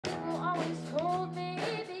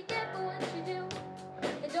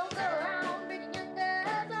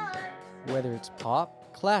Whether it's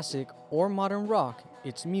pop, classic, or modern rock,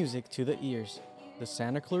 it's music to the ears. The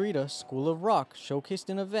Santa Clarita School of Rock showcased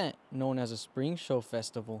an event known as a Spring Show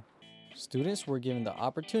Festival. Students were given the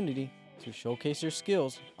opportunity to showcase their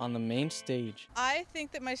skills on the main stage. I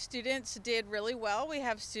think that my students did really well. We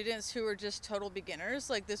have students who are just total beginners,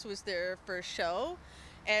 like this was their first show.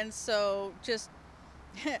 And so just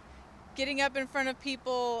getting up in front of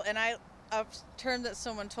people, and a term that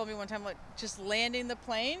someone told me one time, like just landing the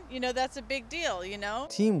plane, that's a big deal,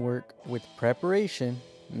 Teamwork with preparation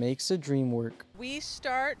makes a dream work. We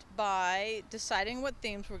start by deciding what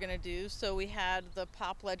themes we're going to do. So we had the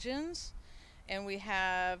pop legends and we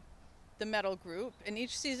have the metal group. And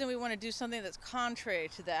each season we want to do something that's contrary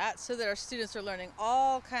to that so that our students are learning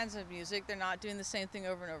all kinds of music. They're not doing the same thing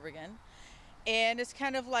over and over again. And it's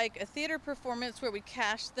kind of like a theater performance where we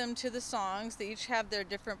cast them to the songs. They each have their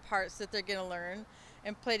different parts that they're going to learn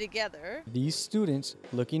and play together. These students,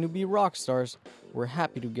 looking to be rock stars, were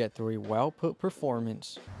happy to get through a well-put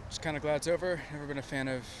performance. Just kind of glad it's over. Never been a fan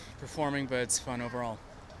of performing, but it's fun overall.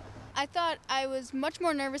 I thought I was much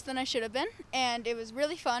more nervous than I should have been, and it was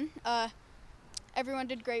really fun. Everyone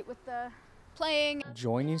did great with the playing.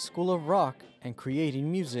 Joining School of Rock and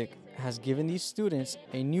creating music has given these students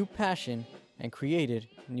a new passion and created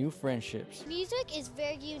new friendships. Music is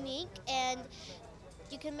very unique and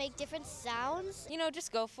you can make different sounds.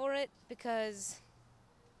 Just go for it, because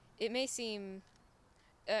it may seem,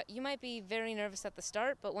 you might be very nervous at the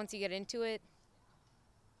start, but once you get into it,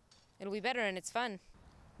 it'll be better and it's fun.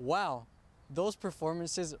 Wow, those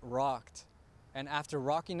performances rocked. And after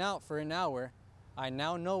rocking out for an hour, I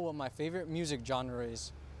now know what my favorite music genre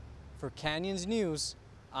is. For Canyons News,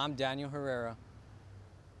 I'm Daniel Herrera.